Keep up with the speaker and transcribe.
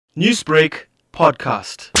Newsbreak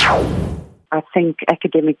Podcast. I think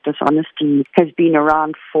academic dishonesty has been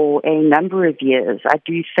around for a number of years. I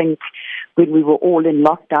do think when we were all in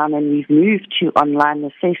lockdown and we've moved to online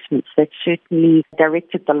assessments, that certainly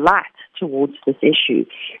directed the light towards this issue.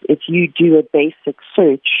 If you do a basic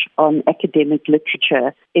search on academic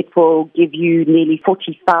literature, it will give you nearly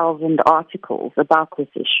 40,000 articles about this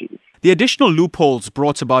issue. The additional loopholes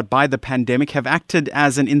brought about by the pandemic have acted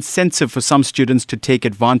as an incentive for some students to take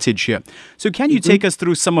advantage here. So can you take us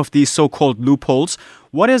through some of these so-called loopholes?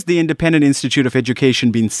 What has the Independent Institute of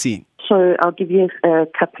Education been seeing? So I'll give you a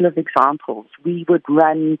couple of examples. We would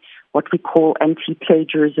run what we call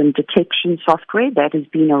anti-plagiarism detection software that has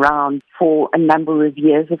been around for a number of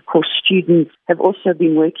years. Of course, students have also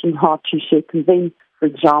been working hard to circumvent. For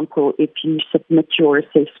example, if you submit your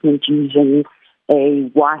assessment using a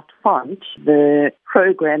white font, the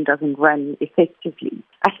program doesn't run effectively.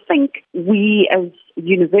 I think we as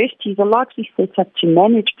universities are largely set up to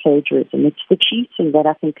manage plagiarism. It's the cheating that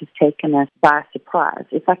I think has taken us by surprise.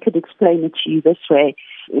 If I could explain it to you this way,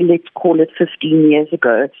 let's call it 15 years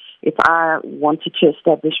ago, if I wanted to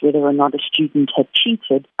establish whether or not a student had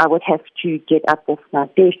cheated, I would have to get up off my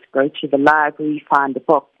desk, go to the library, find a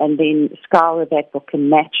book, and then scour that book and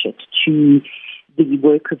match it to the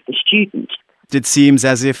work of the student. It seems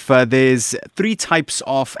as if there's three types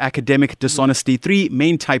of academic dishonesty, three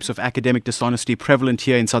main types of academic dishonesty prevalent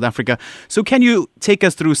here in South Africa. So can you take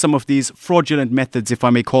us through some of these fraudulent methods, if I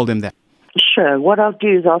may call them that? Sure. What I'll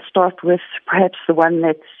do is I'll start with perhaps the one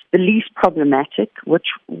that's the least problematic, what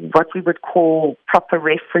we would call proper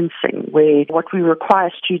referencing, where what we require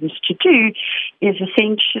students to do is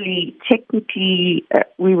essentially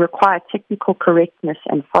we require technical correctness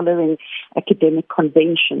and following academic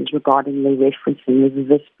conventions regarding their referencing, whether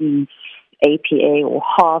this be APA or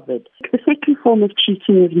Harvard. The second form of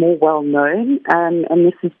cheating is more well known, and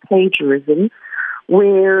this is plagiarism,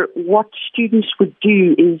 where what students would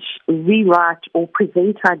do is rewrite or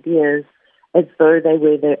present ideas as though they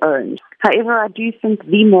were their own. However, I do think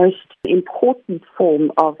the most important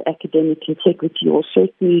form of academic integrity, or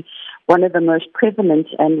certainly one of the most prevalent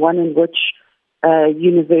and one in which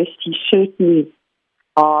universities certainly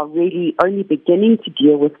are really only beginning to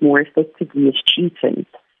deal with more effectively, is cheating.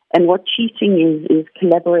 And what cheating is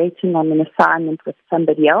collaborating on an assignment with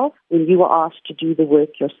somebody else when you are asked to do the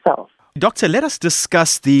work yourself. Doctor, let us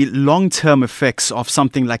discuss the long-term effects of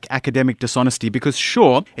something like academic dishonesty, because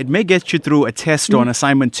sure, it may get you through a test or an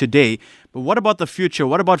assignment today, but what about the future?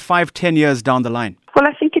 What about 5-10 years down the line? Well,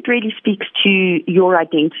 I think it really speaks to your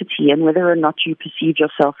identity and whether or not you perceive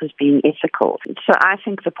yourself as being ethical. So I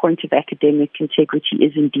think the point of academic integrity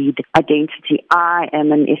is indeed identity. I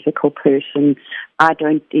am an ethical person. I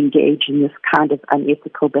don't engage in this kind of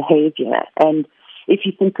unethical behavior. And if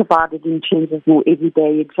you think about it in terms of more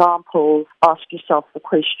everyday examples, ask yourself the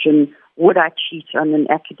question, would I cheat on an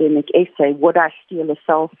academic essay? Would I steal a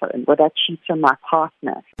cell phone? Would I cheat on my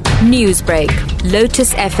partner? Newsbreak,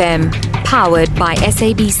 Lotus FM, powered by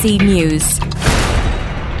SABC News.